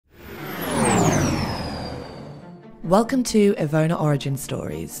Welcome to EVONA Origin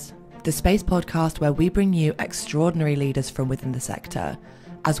Stories, the space podcast where we bring you extraordinary leaders from within the sector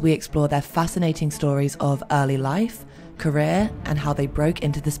as we explore their fascinating stories of early life, career, and how they broke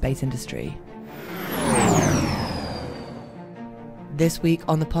into the space industry. This week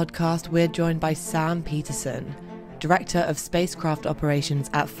on the podcast, we're joined by Sam Peterson, Director of Spacecraft Operations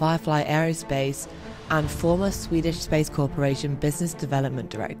at Firefly Aerospace and former Swedish Space Corporation Business Development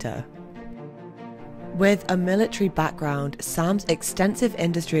Director. With a military background, Sam's extensive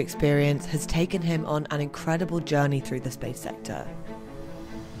industry experience has taken him on an incredible journey through the space sector.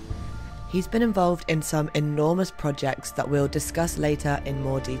 He's been involved in some enormous projects that we'll discuss later in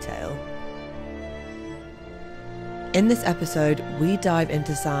more detail. In this episode, we dive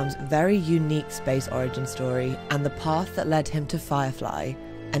into Sam's very unique space origin story and the path that led him to Firefly,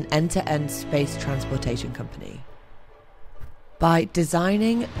 an end-to-end space transportation company. By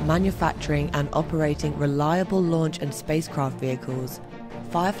designing, manufacturing, and operating reliable launch and spacecraft vehicles,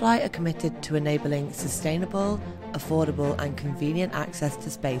 Firefly are committed to enabling sustainable, affordable, and convenient access to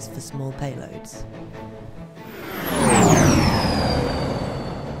space for small payloads.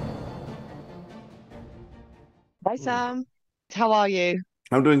 Hi, Sam. How are you?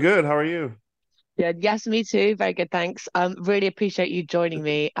 I'm doing good. How are you? Yeah, yes, me too. Very good, thanks. Really appreciate you joining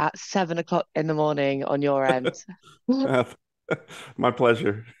me at 7 o'clock in the morning on your end. My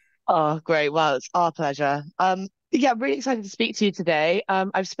pleasure. Oh, great. Well, it's our pleasure. Yeah, really excited to speak to you today.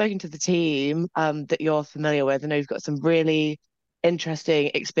 I've spoken to the team that you're familiar with. I know you've got some really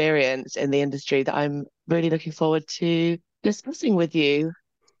interesting experience in the industry that I'm really looking forward to discussing with you.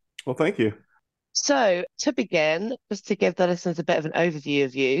 Well, thank you. So, to begin, just to give the listeners a bit of an overview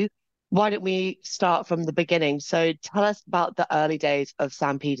of you, why don't we start from the beginning? So, tell us about the early days of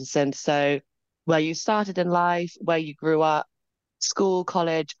Sam Peterson. So, where you started in life, where you grew up, school,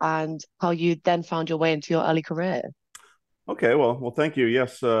 college, and how you then found your way into your early career. Okay, well, thank you.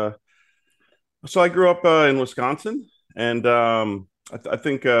 Yes, so I grew up in Wisconsin, and I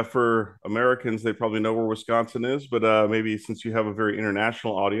think for Americans, they probably know where Wisconsin is, but maybe since you have a very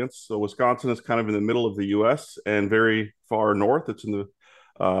international audience, so Wisconsin is kind of in the middle of the U.S. and very far north. It's in the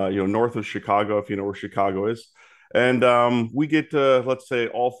north of Chicago, if you know where Chicago is. And we get, let's say,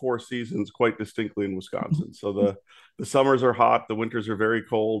 all four seasons quite distinctly in Wisconsin. So the summers are hot, the winters are very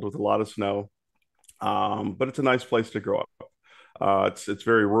cold with a lot of snow, but it's a nice place to grow up. It's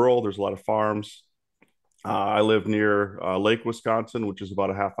very rural. There's a lot of farms. I lived near Lake Wisconsin, which is about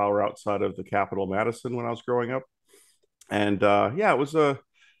a half hour outside of the capital, Madison, when I was growing up. And yeah, it was a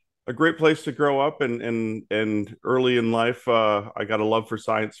great place to grow up. And early in life, I got a love for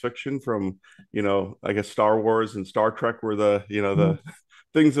science fiction from, I guess Star Wars and Star Trek were the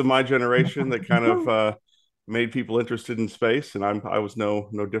things of my generation that kind of made people interested in space. And I was no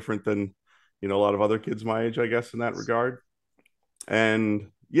different than, a lot of other kids my age, I guess, in that regard. And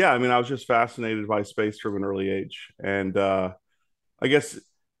yeah, I mean, I was just fascinated by space from an early age. And I guess,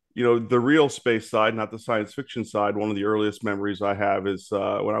 the real space side, not the science fiction side, one of the earliest memories I have is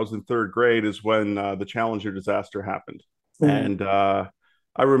when I was in third grade is when the Challenger disaster happened. And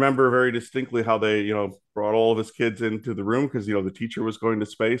I remember very distinctly how they, brought all of us kids into the room because, the teacher was going to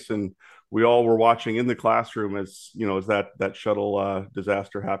space and we all were watching in the classroom as, as that shuttle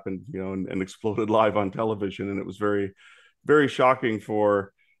disaster happened, and exploded live on television. And it was very, very shocking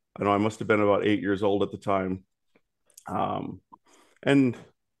for, I must have been about 8 years old at the time. And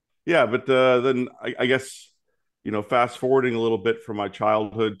yeah, but then I guess, fast forwarding a little bit from my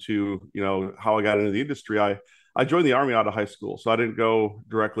childhood to, how I got into the industry, I joined the Army out of high school. So I didn't go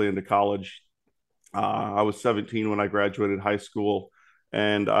directly into college. I was 17 when I graduated high school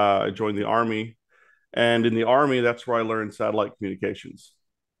and I joined the Army. And in the Army, that's where I learned satellite communications.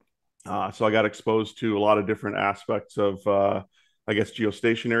 So I got exposed to a lot of different aspects of, I guess,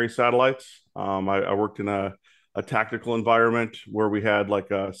 geostationary satellites. I worked in a tactical environment where we had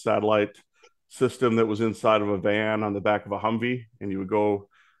like a satellite system that was inside of a van on the back of a Humvee, and you would go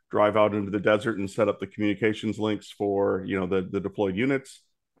drive out into the desert and set up the communications links for, the deployed units.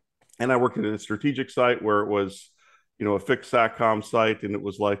 And I worked at a strategic site where it was, a fixed SATCOM site, and it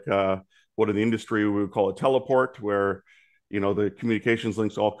was like what in the industry we would call a teleport, where the communications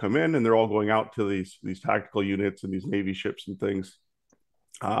links all come in and they're all going out to these tactical units and these Navy ships and things.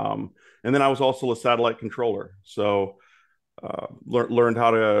 And then I was also a satellite controller. So learned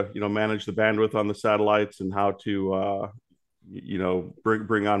how to, manage the bandwidth on the satellites and how to,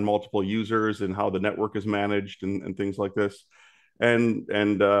 bring on multiple users and how the network is managed and things like this. And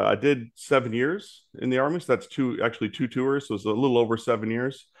I did 7 years in the Army. So that's two tours. So it was a little over 7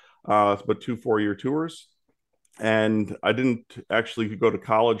 years, but two 4-year tours. And I didn't actually go to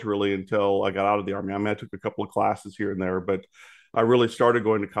college really until I got out of the Army. I mean, I took a couple of classes here and there, but I really started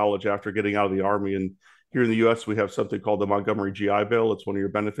going to college after getting out of the Army. And here in the US, we have something called the Montgomery GI Bill. It's one of your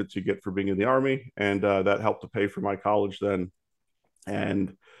benefits you get for being in the Army. And that helped to pay for my college then.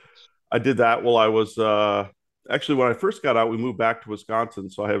 And I did that while I was actually, when I first got out, we moved back to Wisconsin.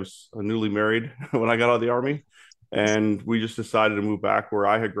 So I was newly married when I got out of the Army. And we just decided to move back where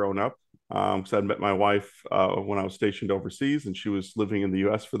I had grown up, because I'd met my wife when I was stationed overseas, and she was living in the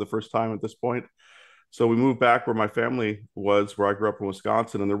US for the first time at this point. So we moved back where my family was, where I grew up in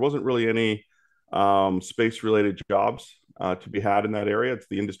Wisconsin, and there wasn't really any space related jobs to be had in that area.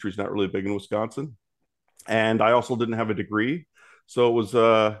 The industry's not really big in Wisconsin. And I also didn't have a degree. So it was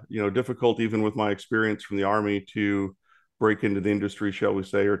difficult even with my experience from the Army to break into the industry, shall we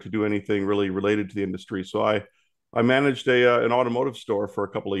say, or to do anything really related to the industry. So I managed an automotive store for a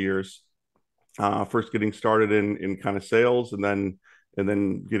couple of years, first getting started in kind of sales, and then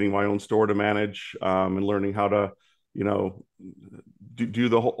getting my own store to manage, and learning how to,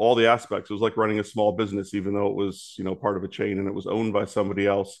 do all the aspects. It was like running a small business, even though it was, part of a chain and it was owned by somebody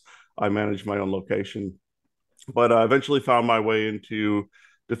else. I managed my own location, but I eventually found my way into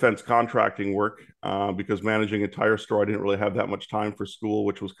defense contracting work, because managing a tire store, I didn't really have that much time for school,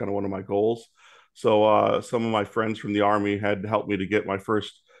 which was kind of one of my goals. So some of my friends from the Army had helped me to get my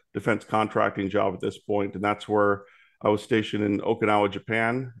first defense contracting job at this point, and that's where I was stationed in Okinawa,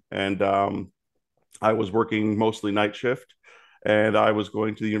 Japan, and I was working mostly night shift, and I was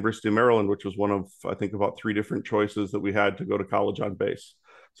going to the University of Maryland, which was one of, I think, about three different choices that we had to go to college on base.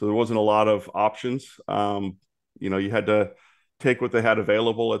 So there wasn't a lot of options. You had to take what they had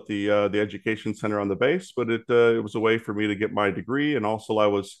available at the education center on the base, but it was a way for me to get my degree, and also I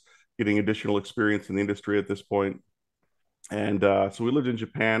was getting additional experience in the industry at this point. And so we lived in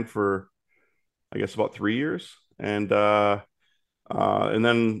Japan for, I guess, about 3 years. And then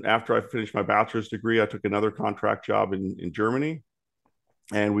after I finished my bachelor's degree, I took another contract job in Germany.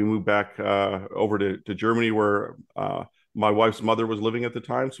 And we moved back over to Germany, where my wife's mother was living at the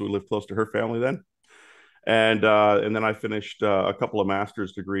time. So we lived close to her family then. And then I finished a couple of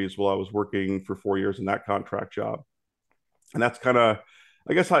master's degrees while I was working for 4 years in that contract job. And that's kind of,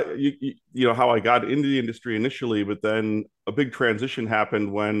 I guess, how I got into the industry initially. But then a big transition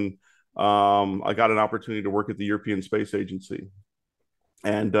happened when I got an opportunity to work at the European Space Agency.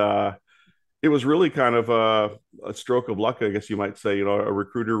 And it was really kind of a stroke of luck, I guess you might say. A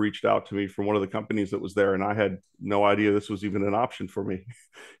recruiter reached out to me from one of the companies that was there, and I had no idea this was even an option for me.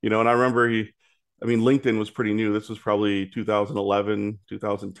 And I remember LinkedIn was pretty new. This was probably 2011,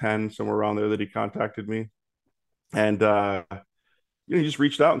 2010, somewhere around there, that he contacted me. And he just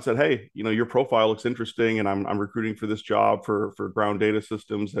reached out and said, "Hey, your profile looks interesting, and I'm recruiting for this job for ground data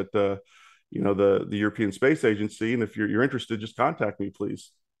systems at the European Space Agency. And if you're interested, just contact me,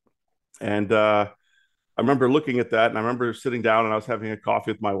 please." And I remember looking at that, and I remember sitting down and I was having a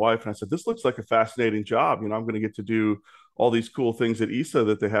coffee with my wife, and I said, "This looks like a fascinating job. I'm going to get to do all these cool things at ESA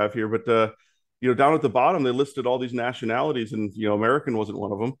that they have here." But down at the bottom, they listed all these nationalities, and American wasn't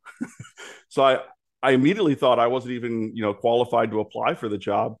one of them. So I immediately thought I wasn't even qualified to apply for the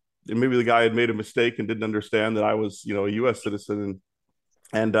job, and maybe the guy had made a mistake and didn't understand that I was a U.S. citizen.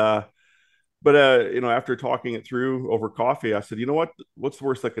 But after talking it through over coffee, I said, what's the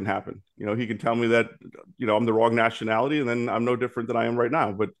worst that can happen? He can tell me that I'm the wrong nationality, and then I'm no different than I am right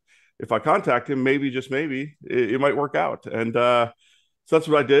now. But if I contact him, maybe, just maybe, it might work out. And so that's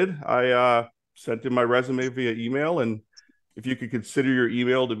what I did. I sent him my resume via email, and if you could consider your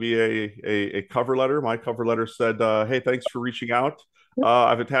email to be a cover letter, my cover letter said, "Hey, thanks for reaching out.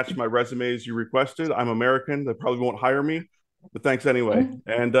 I've attached my resume as you requested. I'm American. They probably won't hire me, but thanks anyway."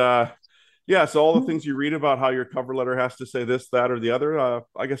 And yeah, so all the things you read about how your cover letter has to say this, that, or the other,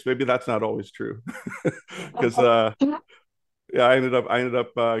 I guess maybe that's not always true. Because yeah, I ended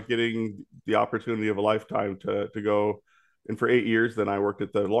up getting the opportunity of a lifetime to go. And for 8 years, then I worked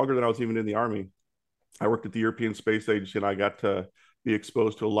at longer than I was even in the Army. I worked at the European Space Agency, and I got to be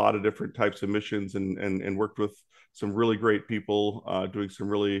exposed to a lot of different types of missions, and worked with some really great people doing some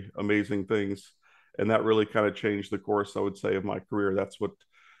really amazing things. And that really kind of changed the course, I would say, of my career. That's what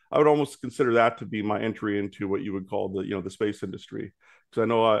I would almost consider that to be my entry into what you would call the space industry. Because I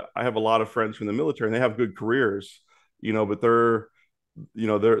know I have a lot of friends from the military, and they have good careers, but they're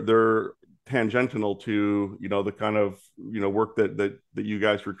tangential to the kind of work that you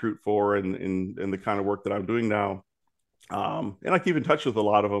guys recruit for, and the kind of work that I'm doing now. And I keep in touch with a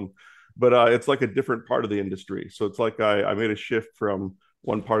lot of them, but it's like a different part of the industry. So it's like I made a shift from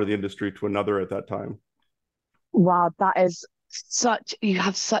one part of the industry to another at that time. Wow, that is you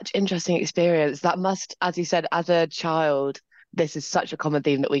have such interesting experience. That must, as you said, as a child, this is such a common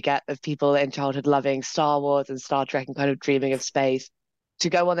theme that we get of people in childhood loving Star Wars and Star Trek and kind of dreaming of space. To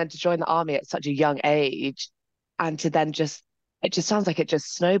go on and to join the army at such a young age, and to then it just sounds like it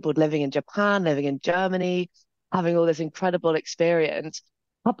just snowballed, living in Japan, living in Germany, having all this incredible experience.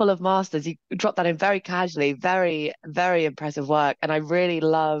 Couple of masters, you dropped that in very casually, very, very impressive work. And I really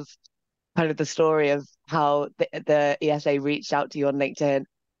love kind of the story of how the ESA reached out to you on LinkedIn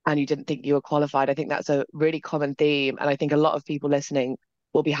and you didn't think you were qualified. I think that's a really common theme. And I think a lot of people listening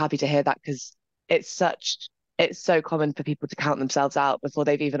will be happy to hear that because it's so common for people to count themselves out before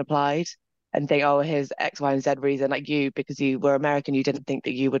they've even applied and think, oh, here's X, Y, and Z reason, like you, because you were American, you didn't think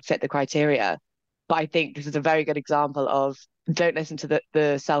that you would fit the criteria. But I think this is a very good example of don't listen to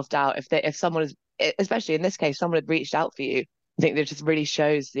the self-doubt. If someone is, especially in this case, someone had reached out for you, I think that just really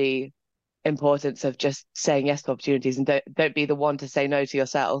shows the importance of just saying yes to opportunities and don't be the one to say no to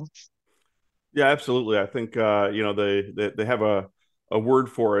yourself. Yeah, absolutely. I think they have a word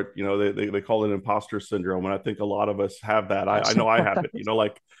for it. They call it imposter syndrome, and I think a lot of us have that. I know I have it.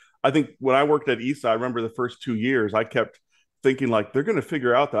 Like I think when I worked at ESA, I remember the first 2 years, I kept thinking like they're going to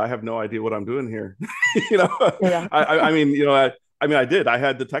figure out that I have no idea what I'm doing here. Yeah. I mean, I did. I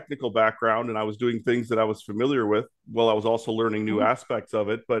had the technical background, and I was doing things that I was familiar with. While I was also learning new aspects of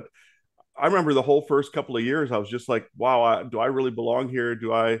it, but I remember the whole first couple of years, I was just like, wow, do I really belong here?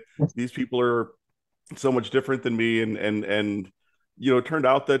 These people are so much different than me. It turned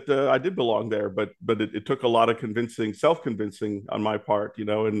out that I did belong there, but it took a lot of self-convincing on my part,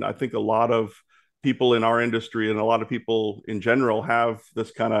 and I think a lot of people in our industry and a lot of people in general have this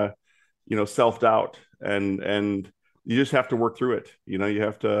kind of, self-doubt and you just have to work through it. You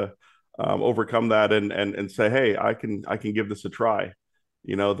have to overcome that and say, hey, I can give this a try.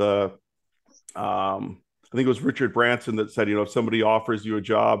 I think it was Richard Branson that said, if somebody offers you a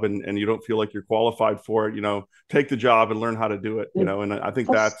job and you don't feel like you're qualified for it, take the job and learn how to do it, and I think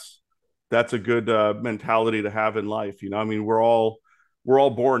that's a good mentality to have in life. I mean, we're all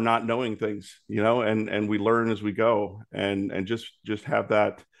born not knowing things, and we learn as we go and just have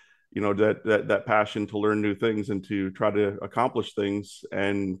that, that passion to learn new things and to try to accomplish things.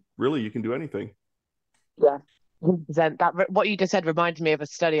 And really, you can do anything. Yeah. 100%. What you just said reminded me of a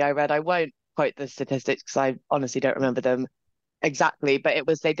study I read. I won't quote the statistics because I honestly don't remember them exactly, but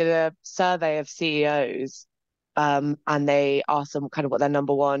they did a survey of CEOs, and they asked them kind of what their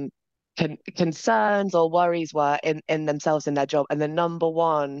number one concerns or worries were in themselves in their job, and the number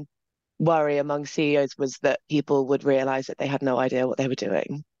one worry among CEOs was that people would realize that they had no idea what they were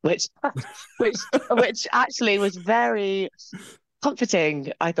doing, which which actually was very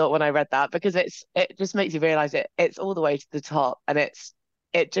comforting, I thought, when I read that, because it just makes you realize it's all the way to the top, and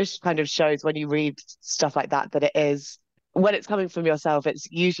it just kind of shows when you read stuff like that it is, when it's coming from yourself, it's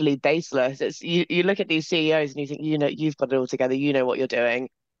usually baseless. It's you look at these CEOs and you think, you've got it all together, you know what you're doing.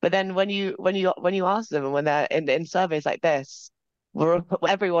 But then when you ask them, and when they're in surveys like this, where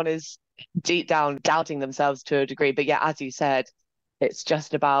everyone is deep down doubting themselves to a degree. But yeah, as you said, it's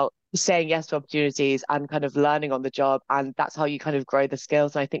just about saying yes to opportunities and kind of learning on the job. And that's how you kind of grow the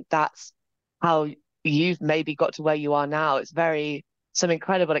skills. And I think that's how you've maybe got to where you are now. It's some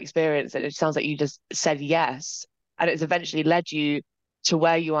incredible experience. And it sounds like you just said yes. And it's eventually led you to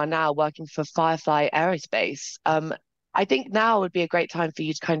where you are now, working for Firefly Aerospace. I think now would be a great time for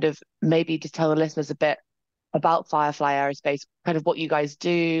you to kind of maybe just tell the listeners a bit about Firefly Aerospace, kind of what you guys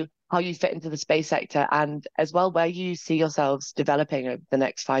do, how you fit into the space sector, and as well where you see yourselves developing over the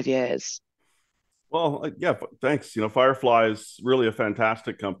next 5 years. Well, yeah, thanks. Firefly is really a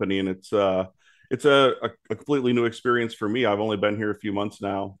fantastic company, and it's a completely new experience for me. I've only been here a few months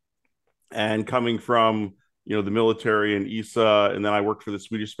now, and coming from the military and ESA, and then I worked for the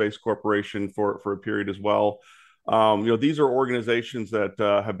Swedish Space Corporation for a period as well. These are organizations that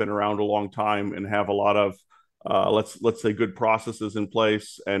have been around a long time and have a lot of let's say good processes in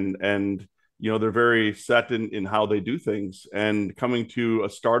place, and they're very set in how they do things. And coming to a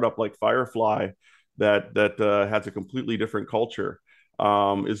startup like Firefly that has a completely different culture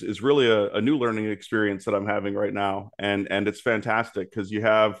is really a new learning experience that I'm having right now, and it's fantastic because you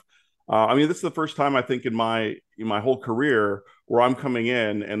have. I mean, this is the first time I think in my whole career where I'm coming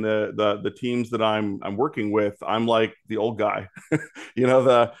in and the teams that I'm working with, I'm like the old guy.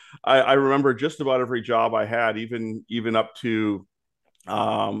 I remember just about every job I had, even up to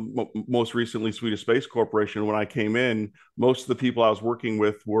most recently Swedish Space Corporation. When I came in, most of the people I was working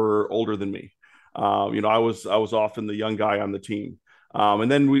with were older than me. I was often the young guy on the team.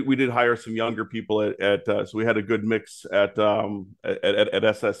 And then we did hire some younger people so we had a good mix at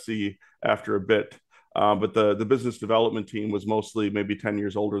SSC after a bit. But the business development team was mostly maybe 10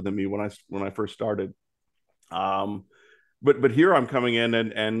 years older than me when I first started. But here I'm coming in,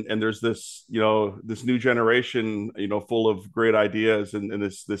 and there's this, this new generation, full of great ideas, and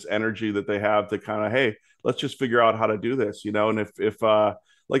this energy that they have to kind of, hey, let's just figure out how to do this, and if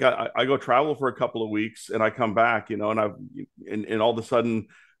like I go travel for a couple of weeks and I come back, and all of a sudden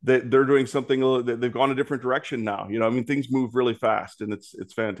they're doing something that they've gone a different direction now. I mean, things move really fast, and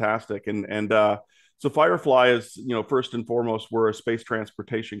it's fantastic. And so Firefly is, first and foremost, we're a space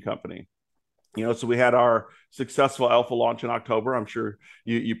transportation company. So we had our successful alpha launch in October. I'm sure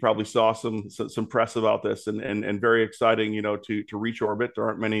you probably saw some press about this, and very exciting, to reach orbit.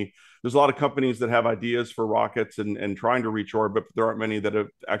 There's a lot of companies that have ideas for rockets and trying to reach orbit, but there aren't many that have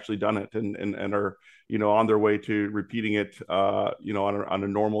actually done it and are, on their way to repeating it, on a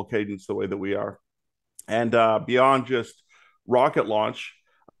normal cadence the way that we are. And beyond just rocket launch,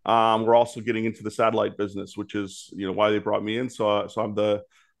 we're also getting into the satellite business, which is, why they brought me in. So I'm the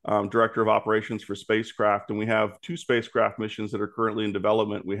director of operations for spacecraft, and we have 2 spacecraft missions that are currently in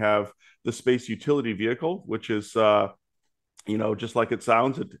development. We have the Space Utility Vehicle, which is, just like it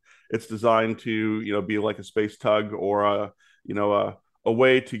sounds, it's designed to, be like a space tug, or a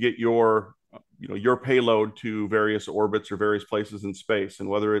way to get your payload to various orbits or various places in space. And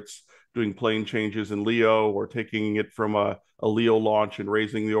whether it's doing plane changes in LEO, or taking it from a LEO launch and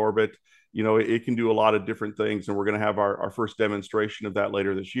raising the orbit, it can do a lot of different things. And we're going to have our first demonstration of that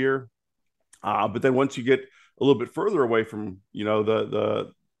later this year. But then once you get a little bit further away from,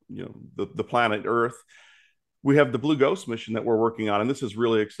 the planet Earth, we have the Blue Ghost mission that we're working on. And this is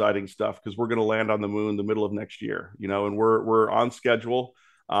really exciting stuff, because we're going to land on the moon the middle of next year, and we're on schedule.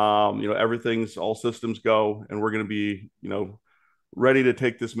 Everything's all systems go, and we're going to be, ready to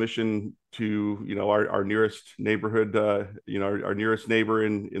take this mission to, our nearest neighborhood, our nearest neighbor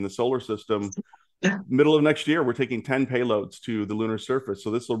in the solar system. Middle of next year, we're taking 10 payloads to the lunar surface.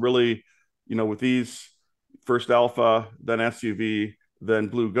 So this will really, with these, first Alpha, then SUV, then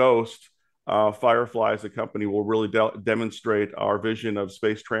Blue Ghost, Firefly as a company will really demonstrate our vision of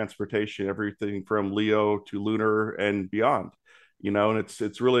space transportation, everything from LEO to lunar and beyond. And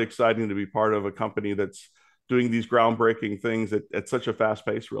it's really exciting to be part of a company that's doing these groundbreaking things at such a fast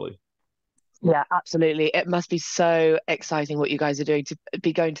pace, really. Yeah, absolutely. It must be so exciting what you guys are doing, to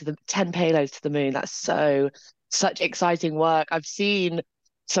be going to the 10 payloads to the moon. That's such exciting work. I've seen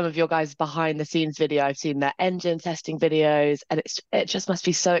some of your guys behind the scenes video. I've seen their engine testing videos, and it just must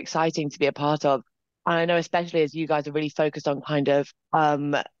be so exciting to be a part of. And I know, especially as you guys are really focused on kind of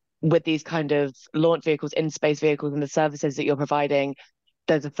with these kind of launch vehicles, in space vehicles, and the services that you're providing,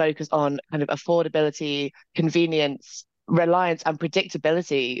 there's a focus on kind of affordability, convenience, reliance, and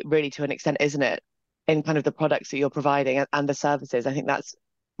predictability, really, to an extent, isn't it? In kind of the products that you're providing and the services. I think that's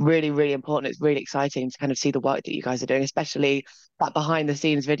really, really important. It's really exciting to kind of see the work that you guys are doing, especially that behind the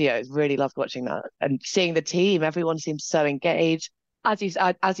scenes videos. Really loved watching that and seeing the team. Everyone seems so engaged. As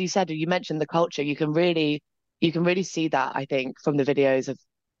you said, you mentioned the culture. You can really see that, I think, from the videos of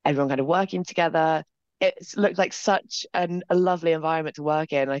everyone kind of working together. It looks like such a lovely environment to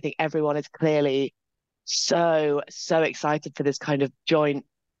work in. I think everyone is clearly so excited for this kind of joint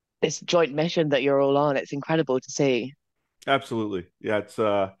mission that you're all on. It's incredible to see. Absolutely. Yeah, it's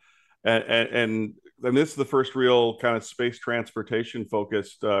and I mean, this is the first real kind of space transportation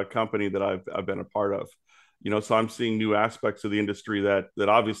focused company that I've been a part of. So I'm seeing new aspects of the industry that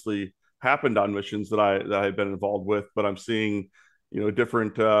obviously happened on missions that I've been involved with, but I'm seeing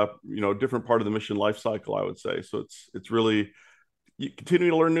different different part of the mission life cycle, I would say. So it's really, you continue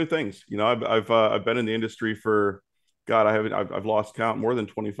to learn new things. I've been in the industry for, God, I've lost count, more than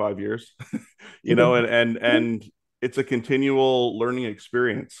 25 years. And it's a continual learning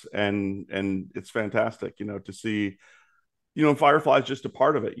experience, and it's fantastic, to see, Firefly is just a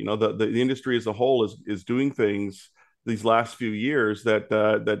part of it. The industry as a whole is doing things these last few years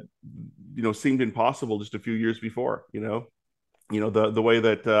that seemed impossible just a few years before. The way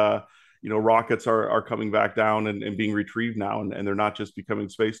that rockets are coming back down and being retrieved now, and they're not just becoming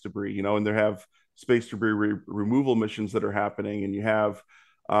space debris. And they have space debris removal missions that are happening, and you have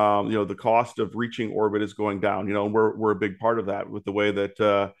the cost of reaching orbit is going down. And we're a big part of that, with the way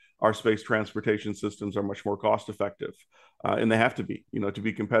that our space transportation systems are much more cost effective, and they have to be, to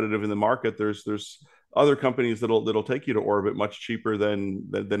be competitive in the market. There's other companies that'll take you to orbit much cheaper than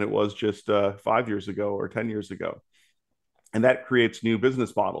it was just 5 years ago or 10 years ago. And that creates new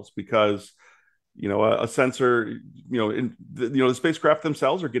business models, because a sensor, the spacecraft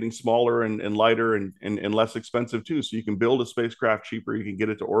themselves are getting smaller and lighter and less expensive too. So you can build a spacecraft cheaper, you can get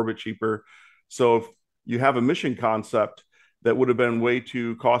it to orbit cheaper. So if you have a mission concept that would have been way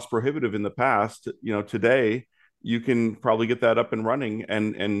too cost prohibitive in the past, today you can probably get that up and running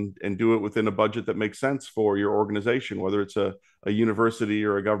and do it within a budget that makes sense for your organization, whether it's a university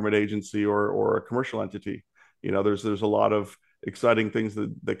or a government agency or a commercial entity. There's a lot of exciting things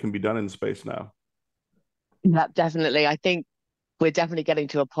that can be done in space now. Yeah, definitely. I think we're definitely getting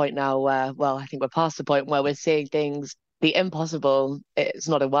to a point now where, well, I think we're past the point where we're seeing things, the impossible, it's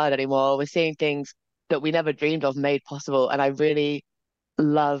not a word anymore. We're seeing things that we never dreamed of made possible. And I really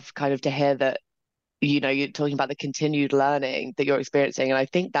love kind of to hear that, you're talking about the continued learning that you're experiencing. And I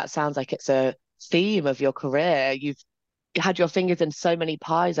think that sounds like it's a theme of your career. You've had your fingers in so many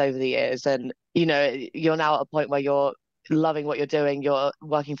pies over the years, and, you're now at a point where you're loving what you're doing. You're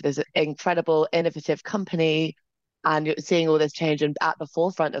working for this incredible, innovative company, and you're seeing all this change and at the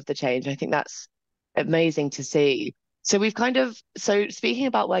forefront of the change. I think that's amazing to see. So so speaking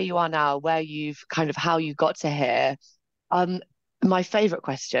about where you are now, where you've kind of how you got to here, um, my favorite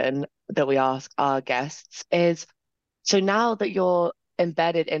question that we ask our guests is, so now that you're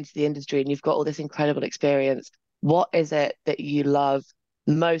embedded into the industry and you've got all this incredible experience, what is it that you love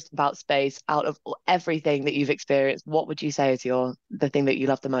most about space out of everything that you've experienced? What would you say is the thing that you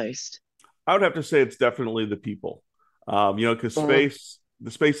love the most? I would have to say it's definitely the people, because Mm,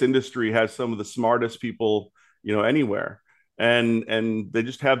 the space industry has some of the smartest people, anywhere, and they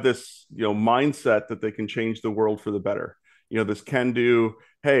just have this, mindset that they can change the world for the better. This can do.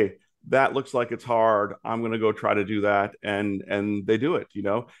 Hey, that looks like it's hard. I'm going to go try to do that, and they do it.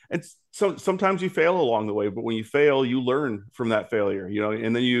 And so sometimes you fail along the way, but when you fail, you learn from that failure.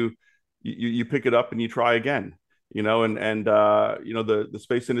 And then you pick it up and you try again. The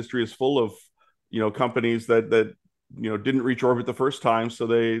space industry is full of companies that didn't reach orbit the first time, so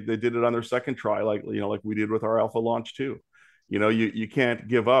they did it on their second try, like like we did with our Alpha launch too. You can't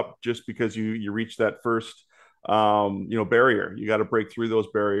give up just because you reach that first barrier. You got to break through those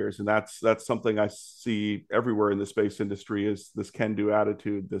barriers, and that's something I see everywhere in the space industry, is this can-do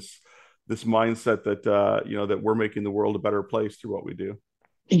attitude, this mindset that that we're making the world a better place through what we do.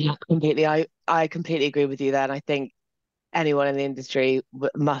 yeah, completely. I completely agree with you there. And I think anyone in the industry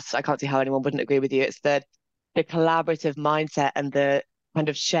must, I can't see how anyone wouldn't agree with you. It's the collaborative mindset and the kind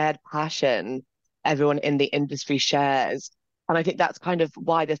of shared passion everyone in the industry shares. And I think that's kind of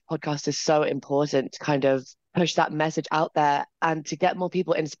why this podcast is so important, to kind of push that message out there and to get more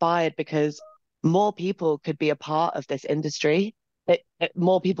people inspired, because more people could be a part of this industry.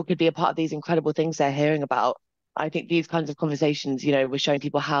 More people could be a part of these incredible things they're hearing about. I think these kinds of conversations, we're showing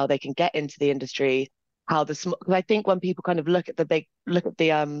people how they can get into the industry, how because I think when people kind of look at the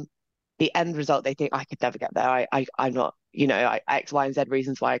end result, they think I could never get there. I'm not, X, Y, and Z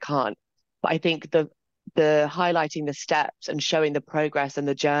reasons why I can't. But I think the highlighting the steps and showing the progress and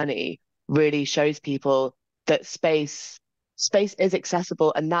the journey really shows people that space is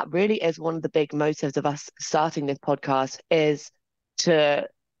accessible. And that really is one of the big motives of us starting this podcast, is to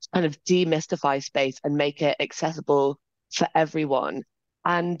kind of demystify space and make it accessible for everyone.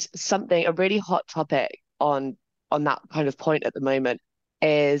 And a really hot topic on that kind of point at the moment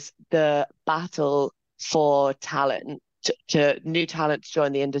is the battle for talent, to new talent to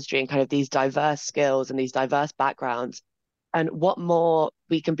join the industry, and kind of these diverse skills and these diverse backgrounds, and what more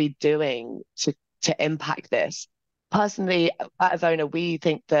we can be doing to impact this. Personally, at EVONA, we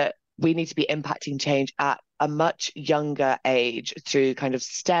think that we need to be impacting change at a much younger age through kind of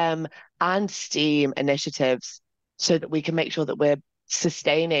STEM and STEAM initiatives, so that we can make sure that we're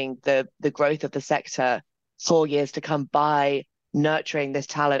sustaining the growth of the sector for years to come by nurturing this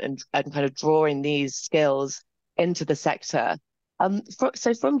talent and kind of drawing these skills into the sector.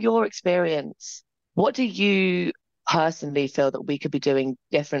 So from your experience, what do you personally feel that we could be doing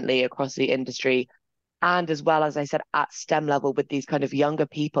differently across the industry, and as well as I said, at STEM level, with these kind of younger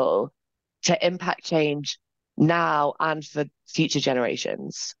people, to impact change now and for future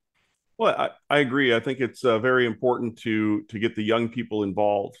generations? Well, I agree. I think it's very important to get the young people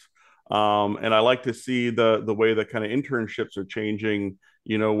involved, and I like to see the way that kind of internships are changing.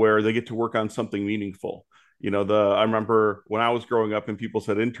 Where they get to work on something meaningful. I remember when I was growing up and people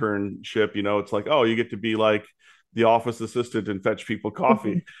said internship. It's like, oh, you get to be like the office assistant and fetch people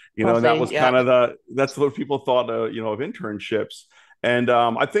coffee. And that Coffee, was yeah. kind of that's what people thought of internships. And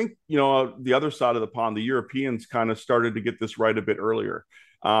I think the other side of the pond, the Europeans kind of started to get this right a bit earlier.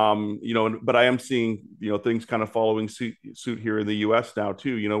 But I am seeing things kind of following suit here in the U.S. now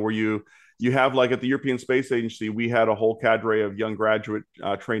too. Where you have, like, at the European Space Agency, we had a whole cadre of young graduate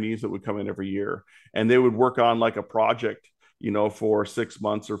trainees that would come in every year, and they would work on like a project, for 6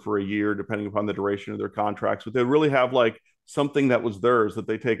 months or for a year, depending upon the duration of their contracts. But they really have like something that was theirs that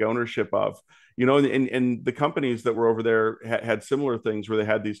they take ownership of. And the companies that were over there had similar things where they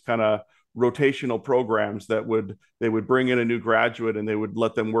had these kind of rotational programs that they would bring in a new graduate and they would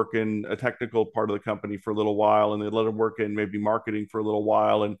let them work in a technical part of the company for a little while, and they'd let them work in maybe marketing for a little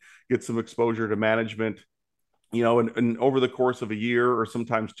while and get some exposure to management. And over the course of a year or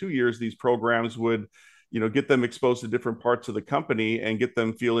sometimes 2 years, these programs would get them exposed to different parts of the company and get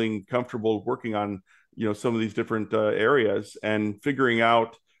them feeling comfortable working on some of these different areas and figuring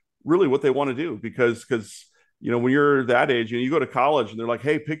out really what they want to do. Because when you're that age, you go to college and they're like,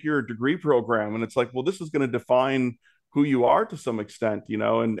 hey, pick your degree program, and it's like, well, this is going to define who you are to some extent,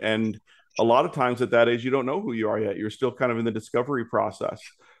 and a lot of times at that age you don't know who you are yet. You're still kind of in the discovery process.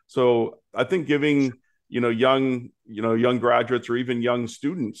 So I think giving young graduates or even young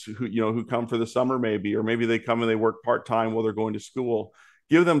students who come for the summer, or maybe they come and they work part-time while they're going to school,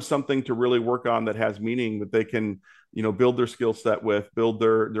 give them something to really work on that has meaning, that they can build their skill set with, build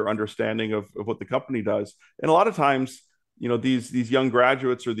their understanding of what the company does. And a lot of times these young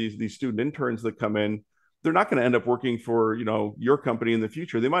graduates or these student interns that come in, they're not going to end up working for your company in the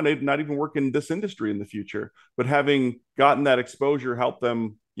future. They might not even work in this industry in the future, but having gotten that exposure help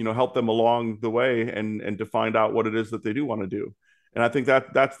them along the way and to find out what it is that they do want to do. And I think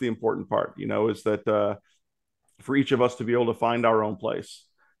that's the important part, is that for each of us to be able to find our own place,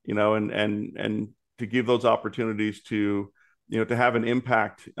 and to give those opportunities to to have an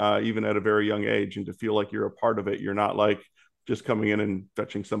impact even at a very young age, and to feel like you're a part of it. You're not like just coming in and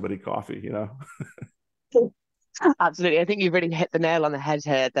fetching somebody coffee. Absolutely. I think you've really hit the nail on the head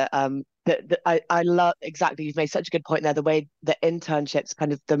here, that I love exactly. You've made such a good point there. The way the internships,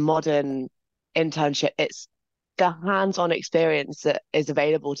 kind of the modern internship, it's the hands-on experience that is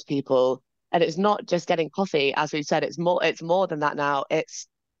available to people. And it's not just getting coffee, as we've said, it's more than that now.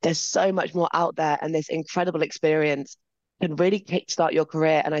 There's so much more out there, and this incredible experience can really kickstart your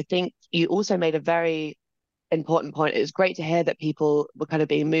career. And I think you also made a very important point. It was great to hear that people were kind of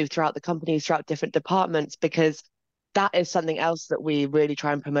being moved throughout the companies, throughout different departments, because that is something else that we really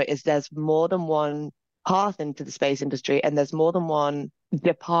try and promote, is there's more than one path into the space industry, and there's more than one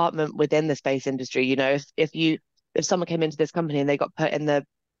department within the space industry. If someone came into this company and they got put in the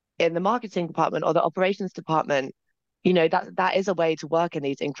marketing department or the operations department, that is a way to work in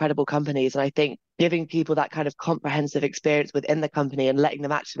these incredible companies. And I think giving people that kind of comprehensive experience within the company and letting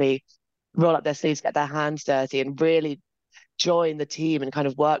them actually roll up their sleeves, get their hands dirty, and really join the team and kind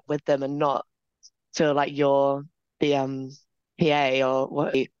of work with them, and not feel like you're the PA or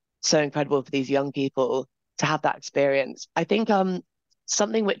what. So incredible for these young people to have that experience. I think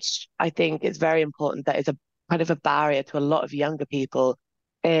something which I think is very important, that is a kind of a barrier to a lot of younger people,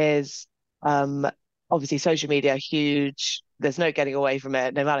 is obviously social media, huge. There's no getting away from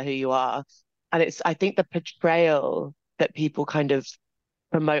it, no matter who you are. And I think the portrayal that people kind of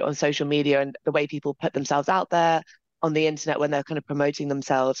promote on social media, and the way people put themselves out there on the internet when they're kind of promoting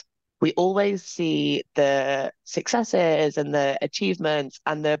themselves, we always see the successes and the achievements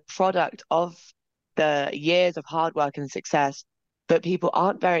and the product of the years of hard work and success, but people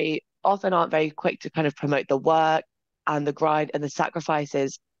aren't very quick to kind of promote the work and the grind and the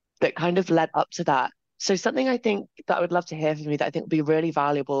sacrifices that kind of led up to that. So something I think that I would love to hear from you, that I think would be really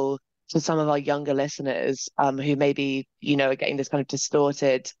valuable to some of our younger listeners, who maybe, are getting this kind of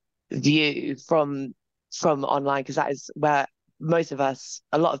distorted view from online, because that is where most of us,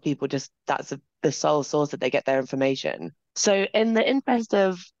 a lot of people, that's the sole source that they get their information. So in the interest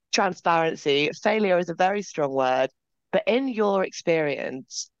of transparency, failure is a very strong word, but in your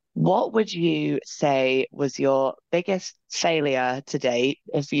experience, what would you say was your biggest failure to date,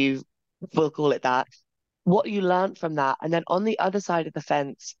 if you will call it that? What you learned from that? And then on the other side of the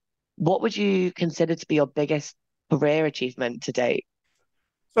fence, what would you consider to be your biggest career achievement to date?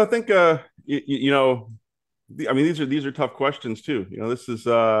 So I think these are tough questions too. This is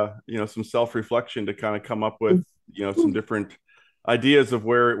some self-reflection to kind of come up with some different ideas of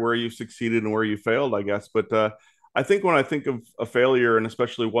where you succeeded and where you failed, I guess. But I think when I think of a failure, and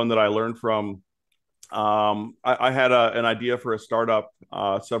especially one that I learned from, I had an idea for a startup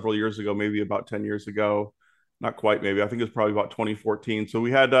several years ago, maybe about 10 years ago. Not quite, maybe. I think it was probably about 2014. So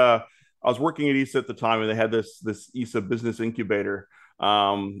we had I was working at ESA at the time, and they had this ESA business incubator.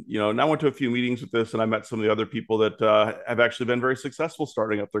 And I went to a few meetings with this, and I met some of the other people that have actually been very successful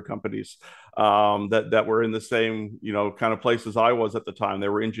starting up their companies, that were in the same kind of place as I was at the time. They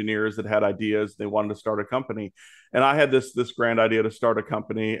were engineers that had ideas. They wanted to start a company, and I had this grand idea to start a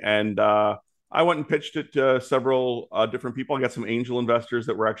company, and I went and pitched it to several different people. I got some angel investors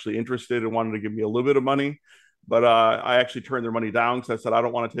that were actually interested and wanted to give me a little bit of money. But I actually turned their money down because I said, I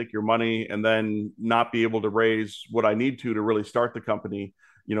don't want to take your money and then not be able to raise what I need to really start the company,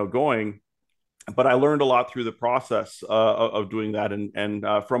 going. But I learned a lot through the process of doing that. And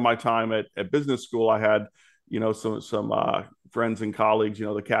from my time at business school, I had, some friends and colleagues,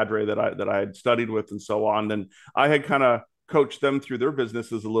 the cadre that I had studied with and so on. And I had kind of coached them through their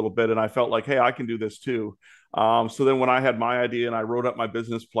businesses a little bit. And I felt like, hey, I can do this too. So then when I had my idea and I wrote up my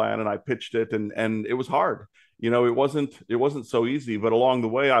business plan and I pitched it, and it was hard. It wasn't so easy, but along the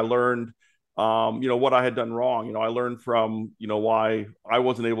way I learned what I had done wrong. I learned from, why I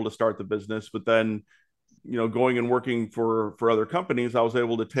wasn't able to start the business, but then, going and working for other companies, I was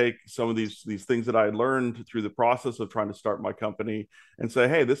able to take some of these things that I had learned through the process of trying to start my company and say,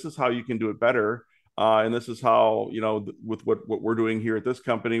 hey, this is how you can do it better. And this is how, with what we're doing here at this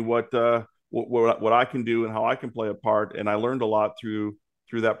company, what I can do and how I can play a part. And I learned a lot through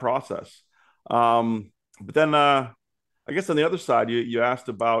that process. But then, I guess on the other side, you asked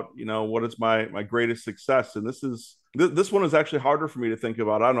about, what is my greatest success, and this one is actually harder for me to think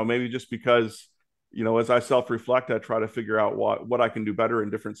about. I don't know, maybe just because, as I self-reflect, I try to figure out what I can do better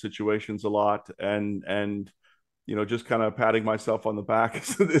in different situations a lot, and just kind of patting myself on the back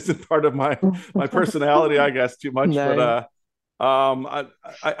isn't part of my personality, I guess, too much. No. But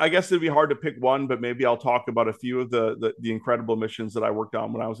I guess it'd be hard to pick one, but maybe I'll talk about a few of the incredible missions that I worked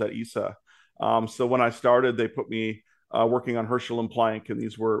on when I was at ESA. So when I started, they put me working on Herschel and Planck, and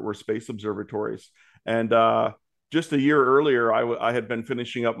these were space observatories. And just a year earlier, I had been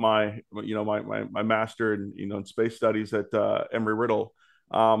finishing up my master in space studies at Embry-Riddle.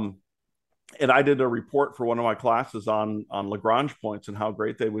 And I did a report for one of my classes on Lagrange points and how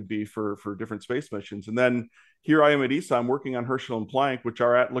great they would be for different space missions. And then here I am at ESA, I'm working on Herschel and Planck, which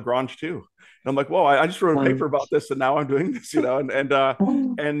are at Lagrange too. And I'm like, whoa, I just wrote a paper about this, and now I'm doing this,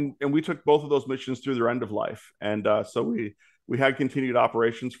 and we took both of those missions through their end of life. And so we had continued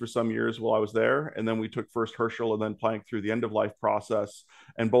operations for some years while I was there, and then we took first Herschel and then Planck through the end of life process.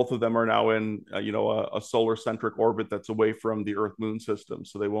 And both of them are now in a solar centric orbit that's away from the Earth Moon system,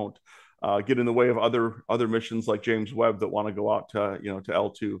 so they won't get in the way of other missions like James Webb that want to go out to to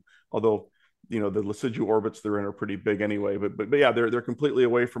L2. Although the Lasigian orbits they're in are pretty big anyway. But yeah, they're completely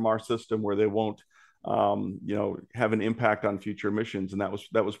away from our system where they won't have an impact on future missions, and that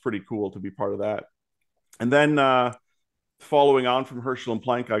was pretty cool to be part of that. And then following on from Herschel and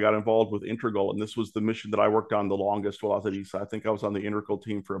Planck, I got involved with Integral, and this was the mission that I worked on the longest while I was at ESA. I think I was on the Integral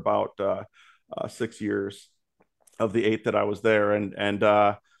team for about 6 years of the 8 that I was there.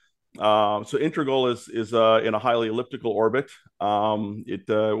 So Integral is in a highly elliptical orbit.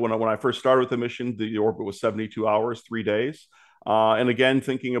 When I first started with the mission, the orbit was 72 hours, 3 days. And again,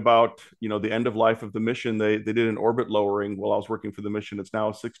 thinking about the end of life of the mission, they did an orbit lowering while I was working for the mission. It's now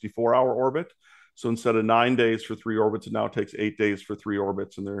a 64-hour orbit. So instead of 9 days for 3 orbits, it now takes 8 days for 3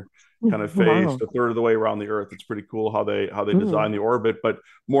 orbits, and they're kind of phased a third of the way around the Earth. It's pretty cool how they design the orbit. But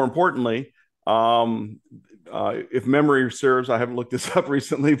more importantly, if memory serves, I haven't looked this up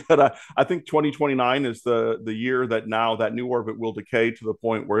recently, but I think 2029 is the year that now that new orbit will decay to the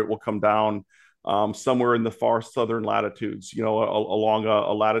point where it will come down somewhere in the far southern latitudes, along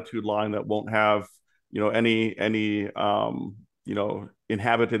a latitude line that won't have any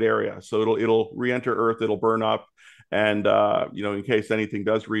inhabited area. So it'll re-enter Earth, it'll burn up, and in case anything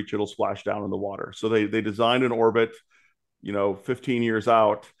does reach, it'll splash down in the water. So they designed an orbit 15 years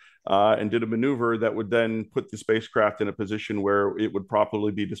out, and did a maneuver that would then put the spacecraft in a position where it would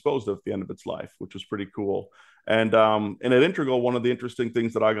properly be disposed of at the end of its life, which was pretty cool. And at Integral, one of the interesting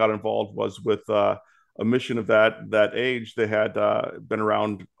things that I got involved was with a mission of that age. They had been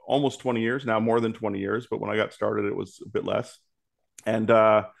around almost 20 years now, more than 20 years, but when I got started, it was a bit less. And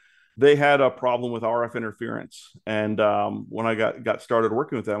they had a problem with RF interference. And when I got started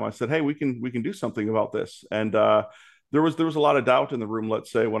working with them, I said, hey, we can do something about this. And there was a lot of doubt in the room,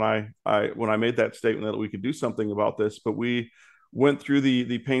 let's say, when I made that statement that we could do something about this. But we went through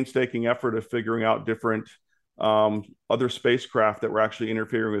the painstaking effort of figuring out different other spacecraft that were actually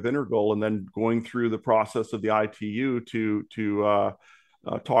interfering with Integral, and then going through the process of the ITU to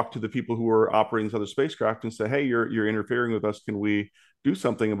talk to the people who were operating these other spacecraft and say, hey, you're interfering with us. Can we do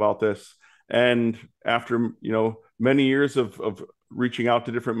something about this? And after many years of reaching out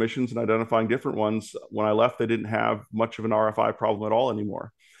to different missions and identifying different ones, when I left, they didn't have much of an RFI problem at all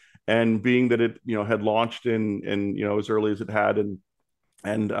anymore. And being that it had launched in as early as it had,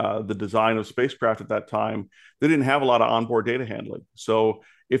 and the design of spacecraft at that time, they didn't have a lot of onboard data handling. So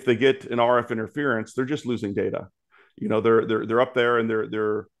if they get an RF interference, they're just losing data. They're up there and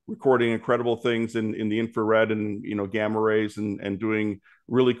they're recording incredible things in the infrared and gamma rays and doing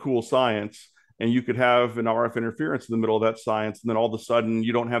really cool science. and you could have an RF interference in the middle of that science, and then all of a sudden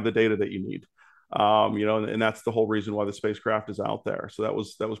you don't have the data that you need. And that's the whole reason why the spacecraft is out there. So that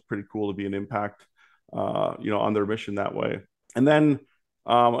was pretty cool to be an impact, on their mission that way. And then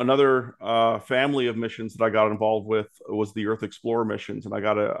another family of missions that I got involved with was the Earth Explorer missions, and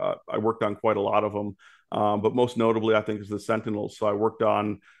I worked on quite a lot of them. But most notably, I think, is the Sentinels. So I worked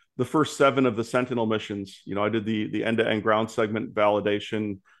on the first 7 of the Sentinel missions. I did the end-to-end ground segment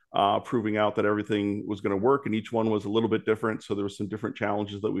validation, proving out that everything was going to work, and each one was a little bit different. So there were some different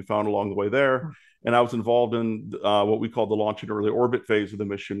challenges that we found along the way there. And I was involved in what we call the launch and early orbit phase of the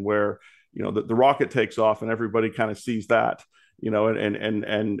mission, where the rocket takes off and everybody kind of sees that,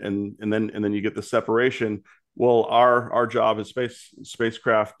 and then you get the separation. Well, our job as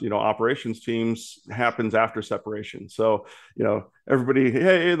spacecraft, operations teams happens after separation. So, everybody,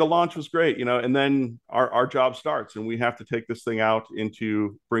 hey, the launch was great, and then our job starts, and we have to take this thing out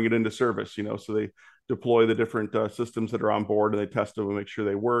bring it into service, so they deploy the different systems that are on board, and they test them and make sure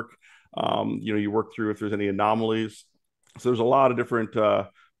they work. You work through if there's any anomalies. So there's a lot of different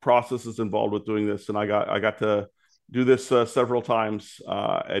processes involved with doing this, and I got to do this several times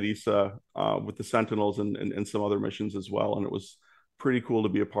at ESA with the Sentinels and some other missions as well. And it was pretty cool to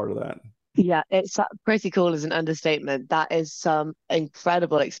be a part of that. Yeah, it's pretty cool is an understatement. That is some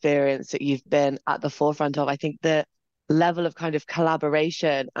incredible experience that you've been at the forefront of. I think the level of kind of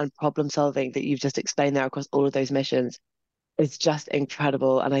collaboration and problem solving that you've just explained there across all of those missions is just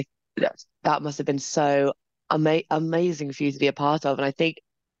incredible. And that must have been so amazing for you to be a part of. And I think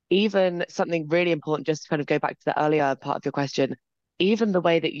even something really important, just to kind of go back to the earlier part of your question, even the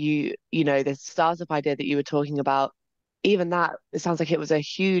way that the startup idea that you were talking about, even that, it sounds like it was a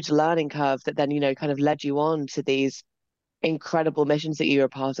huge learning curve that then, kind of led you on to these incredible missions that you were a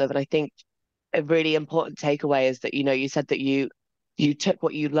part of. And I think a really important takeaway is that, you said that you took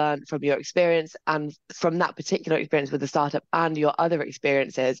what you learned from your experience and from that particular experience with the startup and your other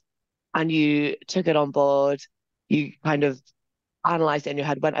experiences, and you took it on board, you kind of analyzed it in your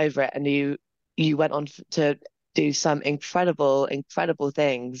head, went over it, and you went on to do some incredible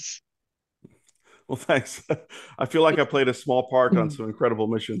things. Well, thanks. I feel like I played a small part on some incredible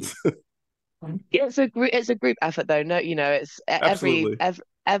missions. Yeah, it's a group effort though. No, it's Absolutely.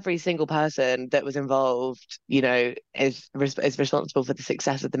 every single person that was involved, is responsible for the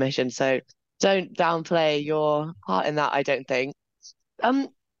success of the mission. So don't downplay your part in that, I don't think.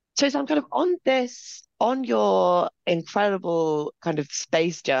 So I'm kind of on your incredible kind of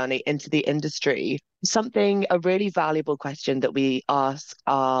space journey into the industry, a really valuable question that we ask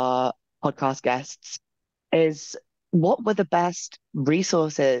our podcast guests is, what were the best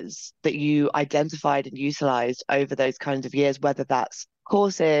resources that you identified and utilized over those kinds of years, whether that's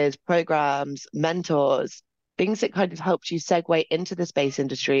courses, programs, mentors, things that kind of helped you segue into the space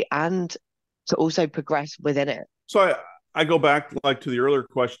industry and to also progress within it? So I go back to the earlier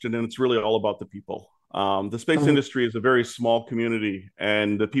question, and it's really all about the people. The space industry is a very small community,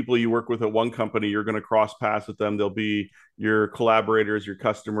 and the people you work with at one company, you're going to cross paths with them. They'll be your collaborators, your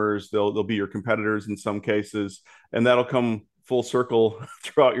customers, they'll be your competitors in some cases, and that'll come full circle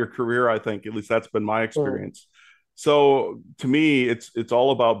throughout your career. I think, at least that's been my experience. So to me, it's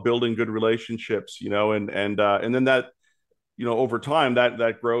all about building good relationships, and then that, over time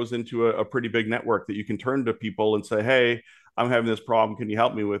that grows into a pretty big network that you can turn to people and say, hey, I'm having this problem. Can you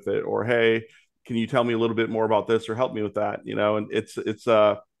help me with it? Or, hey, can you tell me a little bit more about this or help me with that? And it's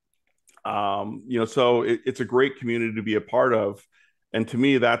a great community to be a part of. And to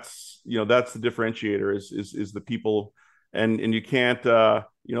me, that's the differentiator is the people, and you can't,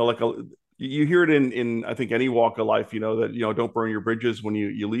 you hear it in I think any walk of life, that, don't burn your bridges when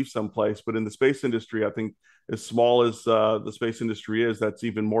you leave someplace. But in the space industry, I think as small as the space industry is, that's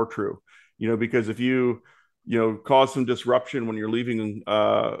even more true, because if you cause some disruption when you're leaving,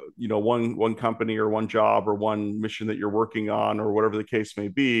 one company or one job or one mission that you're working on or whatever the case may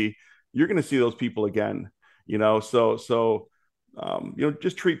be, you're going to see those people again, so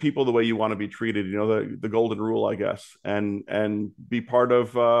just treat people the way you want to be treated, the golden rule, I guess, and be part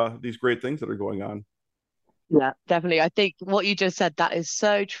of these great things that are going on. Yeah, definitely. I think what you just said, that is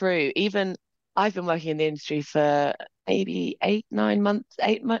so true. Even I've been working in the industry for maybe 8 months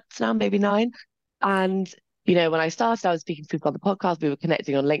now, maybe 9. And, when I started, I was speaking to people on the podcast, we were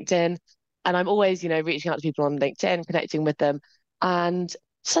connecting on LinkedIn, and I'm always, reaching out to people on LinkedIn, connecting with them. And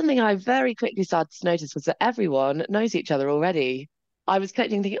something I very quickly started to notice was that everyone knows each other already. I was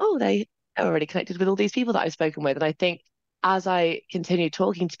connecting thinking, oh, they are already connected with all these people that I've spoken with. And I think as I continue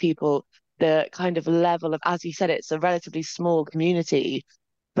talking to people, the kind of level of, as you said, it's a relatively small community,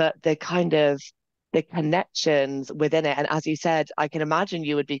 but the kind of the connections within it. And as you said, I can imagine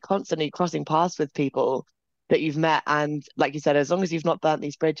you would be constantly crossing paths with people that you've met. And like you said, as long as you've not burnt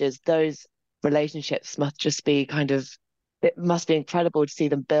these bridges, those relationships must just be it must be incredible to see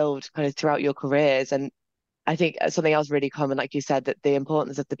them build kind of throughout your careers. And I think something else really common, like you said, that the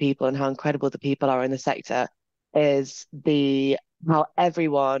importance of the people and how incredible the people are in the sector is how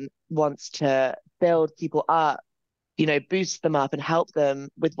everyone wants to build people up, boost them up and help them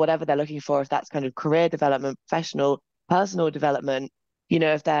with whatever they're looking for, if that's kind of career development, professional, personal development,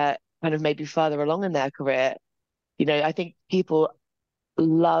 if they're kind of maybe further along in their career. I think people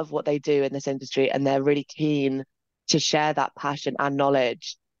love what they do in this industry and they're really keen to share that passion and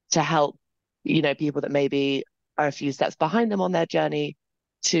knowledge to help, people that maybe are a few steps behind them on their journey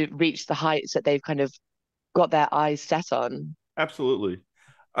to reach the heights that they've kind of got their eyes set on. Absolutely.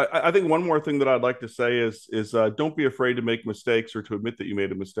 I think one more thing that I'd like to say is don't be afraid to make mistakes or to admit that you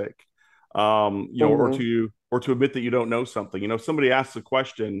made a mistake. Mm-hmm. Or to admit that you don't know something. If somebody asks a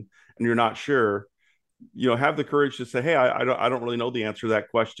question and you're not sure, have the courage to say, hey, I don't really know the answer to that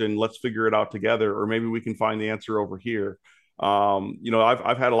question. Let's figure it out together, or maybe we can find the answer over here.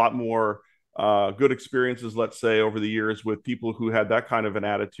 I've had a lot more good experiences, let's say, over the years with people who had that kind of an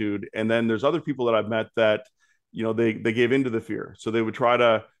attitude. And then there's other people that I've met that they gave into the fear, so they would try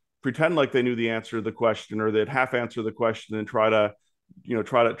to pretend like they knew the answer to the question, or they'd half answer the question and try to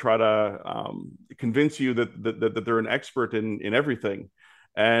convince you that they're an expert in everything.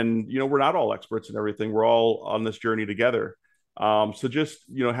 And we're not all experts in everything. We're all on this journey together. So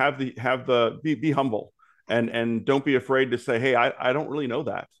just be humble, and don't be afraid to say, hey, I don't really know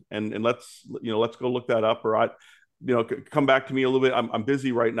that, and let's go look that up, or come back to me a little bit. I'm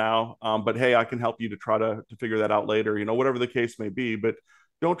busy right now, but hey, I can help you to try to figure that out later. Whatever the case may be, but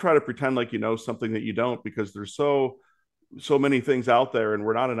don't try to pretend like you know something that you don't, because there's so many things out there, and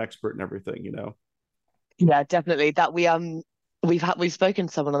we're not an expert in everything. Yeah, definitely. That we've spoken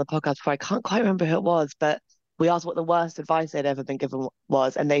to someone on the podcast before. I can't quite remember who it was, but we asked what the worst advice they'd ever been given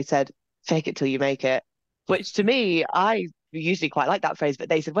was, and they said, "Fake it till you make it." Which to me, I usually quite like that phrase, but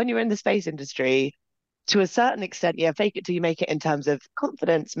they said when you're in the space industry, to a certain extent, yeah, fake it till you make it in terms of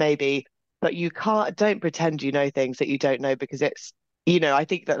confidence, maybe, but don't pretend you know things that you don't know, because I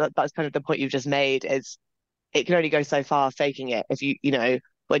think that's kind of the point you've just made is it can only go so far faking it if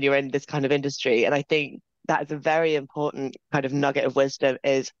when you're in this kind of industry. And I think that is a very important kind of nugget of wisdom,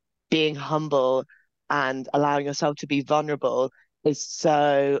 is being humble and allowing yourself to be vulnerable is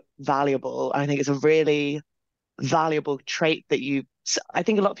so valuable. I think it's a really valuable trait I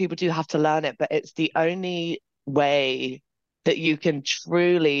think a lot of people do have to learn it, but it's the only way that you can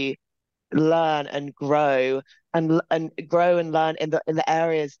truly learn and grow and learn in the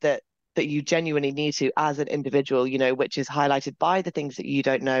areas that you genuinely need to as an individual, which is highlighted by the things that you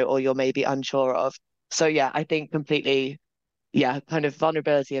don't know or you're maybe unsure of. So yeah, I think completely, yeah, kind of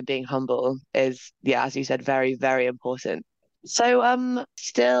vulnerability and being humble is, yeah, as you said, very, very important. So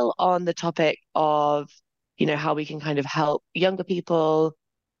still on the topic of, how we can kind of help younger people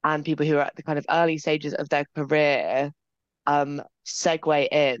and people who are at the kind of early stages of their career segue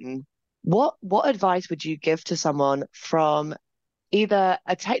in, what advice would you give to someone from either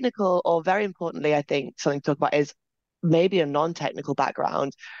a technical, or very importantly, I think something to talk about is maybe a non-technical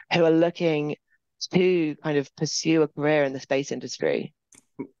background, who are looking to kind of pursue a career in the space industry?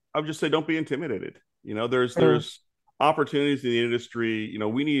 I would just say don't be intimidated. There's Mm. opportunities in the industry.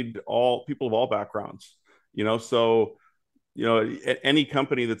 We need all people of all backgrounds. So any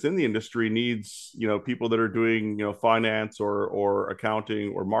company that's in the industry needs people that are doing finance or accounting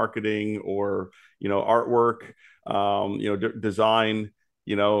or marketing or artwork, design,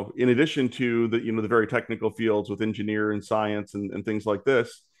 in addition to the very technical fields with engineer and science and things like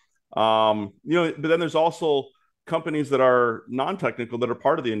this. But then there's also companies that are non-technical that are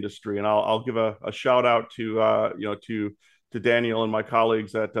part of the industry, and I'll give a shout out to Daniel and my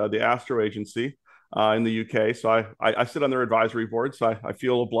colleagues at the Astro Agency in the UK. So I sit on their advisory board, so I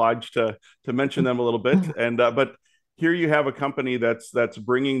feel obliged to mention them a little bit. And but here you have a company that's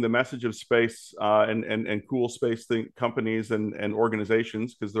bringing the message of space and cool space companies and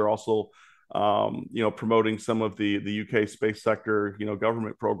organizations, because they're also promoting some of the UK space sector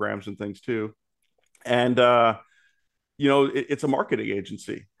government programs and things too. And it's a marketing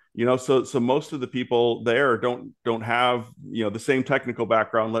agency. So most of the people there don't have the same technical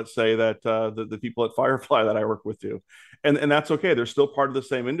background, let's say, that the people at Firefly that I work with do, and that's okay. They're still part of the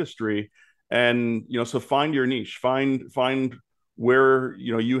same industry, and so find your niche, find where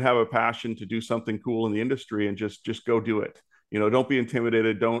you have a passion to do something cool in the industry, and just go do it. don't be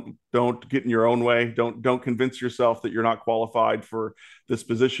intimidated. Don't get in your own way. Don't convince yourself that you're not qualified for this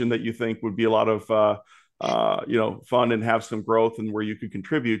position that you think would be a lot of fun and have some growth and where you could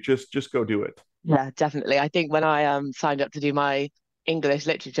contribute. Just go do it. Yeah, definitely. I think when I signed up to do my English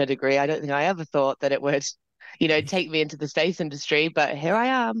literature degree, I don't think I ever thought that it would, take me into the space industry, but here I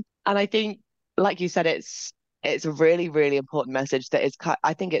am. And I think, like you said, it's a really, really important message that is,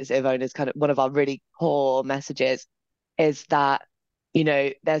 I think it's EVONA's kind of one of our really core messages is that,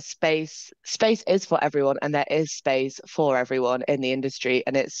 there's space is for everyone and there is space for everyone in the industry.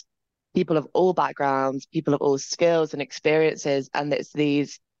 And it's people of all backgrounds, people of all skills and experiences. And it's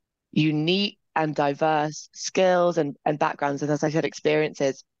these unique and diverse skills and backgrounds, and as I said,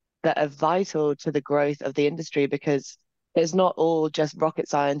 experiences that are vital to the growth of the industry because it's not all just rocket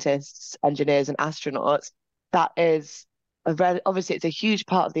scientists, engineers, and astronauts. That is obviously it's a huge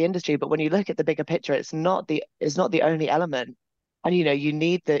part of the industry, but when you look at the bigger picture, it's not the only element. And you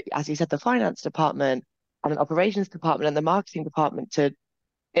need as you said, the finance department and an operations department and the marketing department to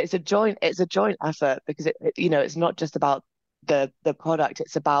it's a joint effort because it's not just about the product,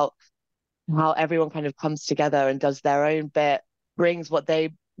 it's about how everyone kind of comes together and does their own bit, brings what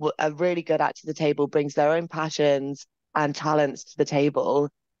they are really good at to the table, brings their own passions and talents to the table.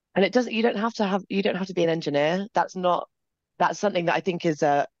 And you don't have to be an engineer. That's something that I think is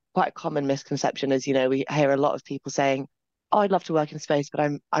a quite a common misconception is, we hear a lot of people saying, oh, I'd love to work in space, but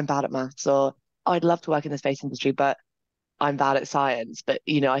I'm bad at maths, or oh, I'd love to work in the space industry, but I'm bad at science. But,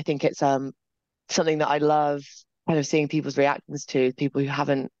 I think it's something that I love kind of seeing people's reactions to, people who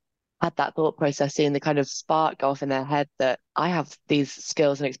haven't had that thought process, seeing the kind of spark go off in their head that I have these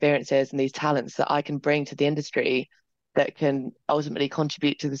skills and experiences and these talents that I can bring to the industry that can ultimately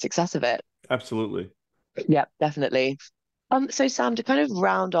contribute to the success of it. Absolutely. Yeah, definitely. So Sam, to kind of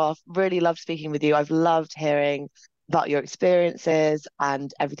round off, really loved speaking with you. I've loved hearing about your experiences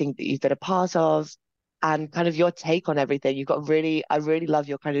and everything that you've been a part of and kind of your take on everything. I really love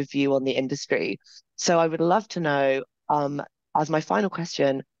your kind of view on the industry. So I would love to know, as my final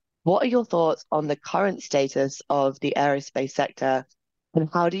question, what are your thoughts on the current status of the aerospace sector, and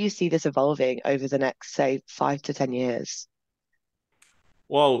how do you see this evolving over the next, say, 5 to 10 years?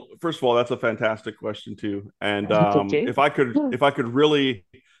 Well, first of all, that's a fantastic question too. And Thank you. if I could really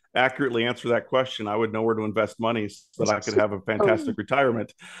accurately answer that question, I would know where to invest money so that I could have a fantastic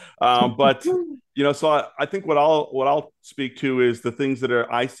retirement. But so I think what I'll speak to is the things that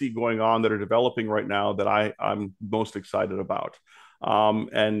I see going on that are developing right now that I'm most excited about.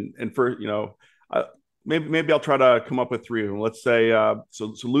 And for maybe I'll try to come up with three of them. Let's say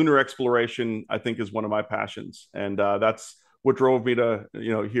so lunar exploration I think is one of my passions, and that's what drove me to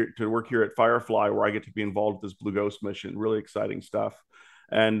here to work here at Firefly, where I get to be involved with this Blue Ghost mission. Really exciting stuff,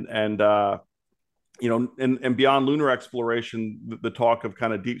 and beyond lunar exploration, the talk of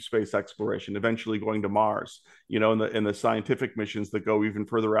kind of deep space exploration, eventually going to Mars, and the scientific missions that go even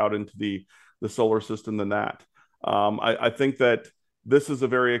further out into the solar system than that. I think that this is a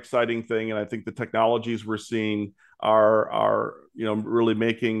very exciting thing, and I think the technologies we're seeing are really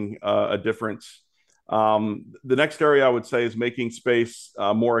making a difference. The next area I would say is making space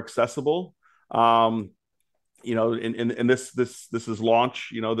more accessible. And this is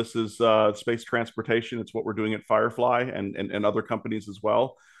launch. This is space transportation. It's what we're doing at Firefly and other companies as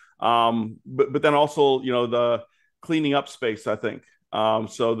well. But then also the cleaning up space, I think.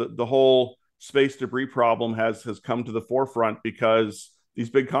 So the whole space debris problem has come to the forefront because these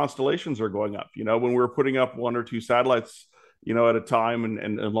big constellations are going up. When we were putting up one or two satellites, at a time,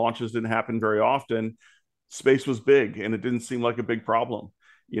 and launches didn't happen very often, space was big and it didn't seem like a big problem.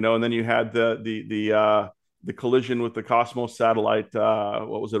 And then you had the collision with the Cosmos satellite.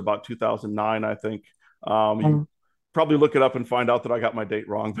 What was it, about 2009, I think. You probably look it up and find out that I got my date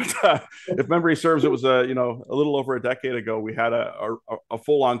wrong. But if memory serves, it was a little over a decade ago. We had a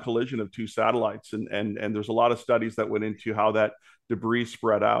full-on collision of two satellites, and there's a lot of studies that went into how that debris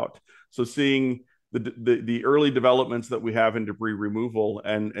spread out. So seeing the early developments that we have in debris removal,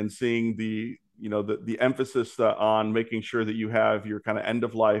 and seeing the emphasis on making sure that you have your kind of end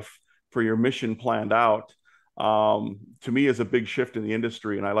of life for your mission planned out, to me is a big shift in the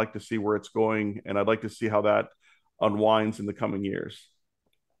industry, and I like to see where it's going, and I'd like to see how that unwinds in the coming years.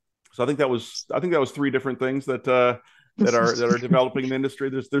 So I think that was three different things that are developing in the industry.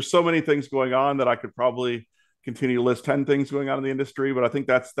 There's so many things going on that I could probably continue to list 10 things going on in the industry, but I think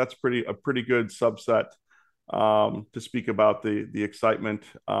that's a pretty good subset to speak about the excitement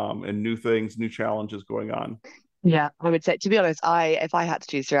and new things, new challenges going on. Yeah, I would say, to be honest, if I had to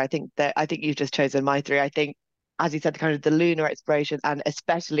choose three, I think you've just chosen my three. I think, as you said, kind of the lunar exploration and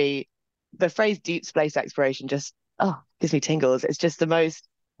especially the phrase deep space exploration just oh, gives me tingles. It's just the most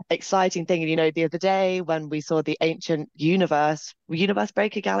exciting thing. And the other day when we saw the ancient universe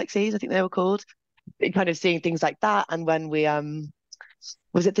breaker galaxies, I think they were called, kind of seeing things like that. And when we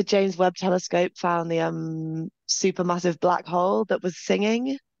was it the James Webb Telescope found the supermassive black hole that was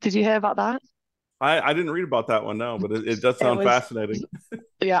singing? Did you hear about that? I didn't read about that one, no, but it does It sound was, fascinating.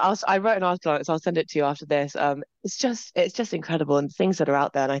 yeah, I wrote an article on it, so I'll send it to you after this. It's just incredible, and things that are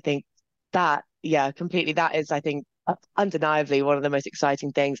out there. And I think that, yeah, completely, that is, I think, undeniably one of the most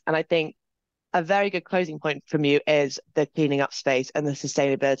exciting things. And I think a very good closing point from you is the cleaning up space and the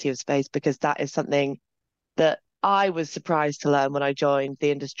sustainability of space, because that is something that I was surprised to learn when I joined the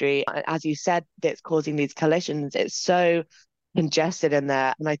industry. As you said, it's causing these collisions. It's so congested in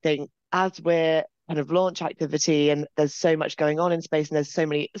there. And I think as we're kind of launch activity and there's so much going on in space and there's so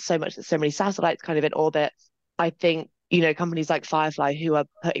many satellites kind of in orbit, I think, companies like Firefly who are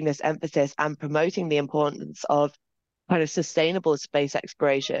putting this emphasis and promoting the importance of kind of sustainable space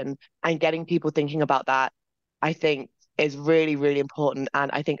exploration and getting people thinking about that, I think is really, really important.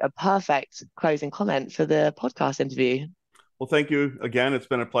 And I think a perfect closing comment for the podcast interview. Well, thank you again. It's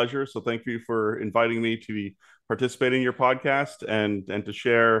been a pleasure. So thank you for inviting me to be participating in your podcast and to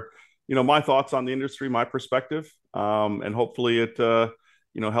share, my thoughts on the industry, my perspective, and hopefully it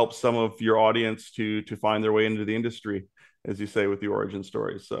helps some of your audience to find their way into the industry, as you say, with the origin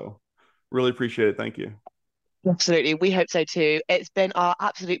stories. So really appreciate it. Thank you. Absolutely. We hope so too. It's been our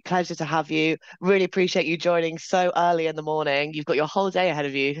absolute pleasure to have you. Really appreciate you joining so early in the morning. You've got your whole day ahead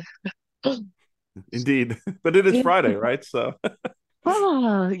of you. Indeed, but it is Friday, right? So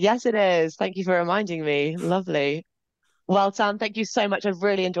Oh, yes, it is. Thank you for reminding me. Lovely. Well, Sam, thank you so much. I've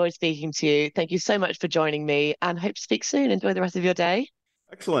really enjoyed speaking to you. Thank you so much for joining me and hope to speak soon. Enjoy the rest of your day.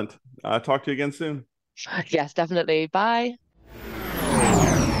 excellent. Talk to you again soon. Yes, definitely. Bye.